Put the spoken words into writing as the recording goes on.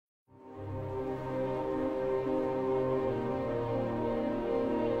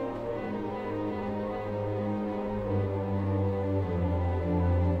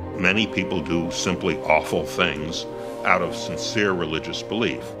many people do simply awful things out of sincere religious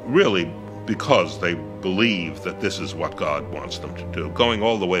belief, really because they believe that this is what God wants them to do. Going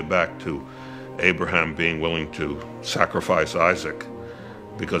all the way back to Abraham being willing to sacrifice Isaac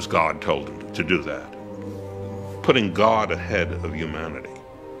because God told him to do that. Putting God ahead of humanity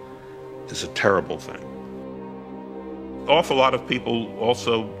is a terrible thing. An awful lot of people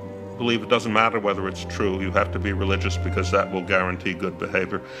also believe it doesn't matter whether it's true. You have to be religious because that will guarantee good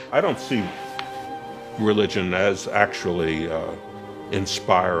behavior. I don't see religion as actually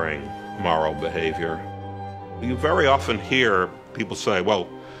inspiring moral behavior. You very often hear people say, well,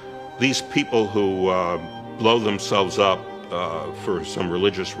 these people who blow themselves up for some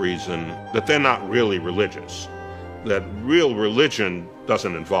religious reason, that they're not really religious, that real religion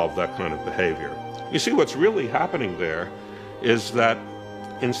doesn't involve that kind of behavior. You see, what's really happening there is that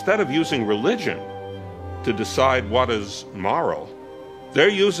instead of using religion to decide what is moral, they're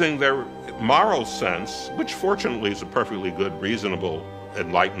using their moral sense, which fortunately is a perfectly good, reasonable,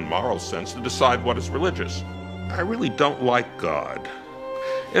 enlightened moral sense, to decide what is religious. I really don't like God.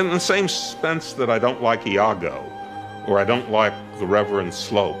 In the same sense that I don't like Iago, or I don't like the Reverend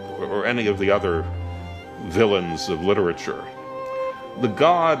Slope, or any of the other villains of literature. The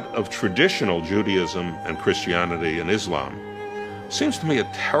God of traditional Judaism and Christianity and Islam seems to me a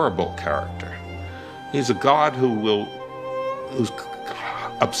terrible character. He's a God who's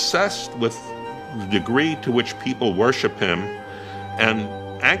obsessed with the degree to which people worship him and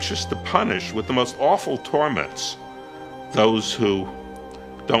anxious to punish with the most awful torments those who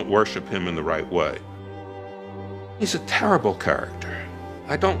don't worship him in the right way. He's a terrible character.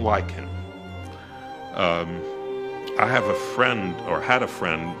 I don't like him. I have a friend, or had a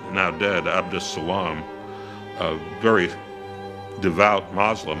friend, now dead, Abdus Salam, a very devout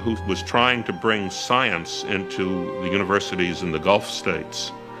Muslim, who was trying to bring science into the universities in the Gulf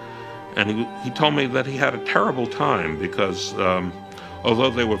states. And he told me that he had a terrible time because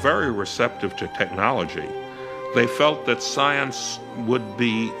although they were very receptive to technology, they felt that science would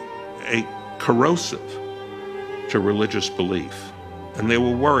be corrosive to religious belief, and they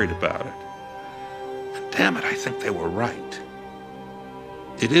were worried about it. And damn it, I think they were right.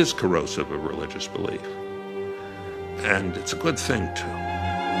 It is corrosive of religious belief, and it's a good thing too.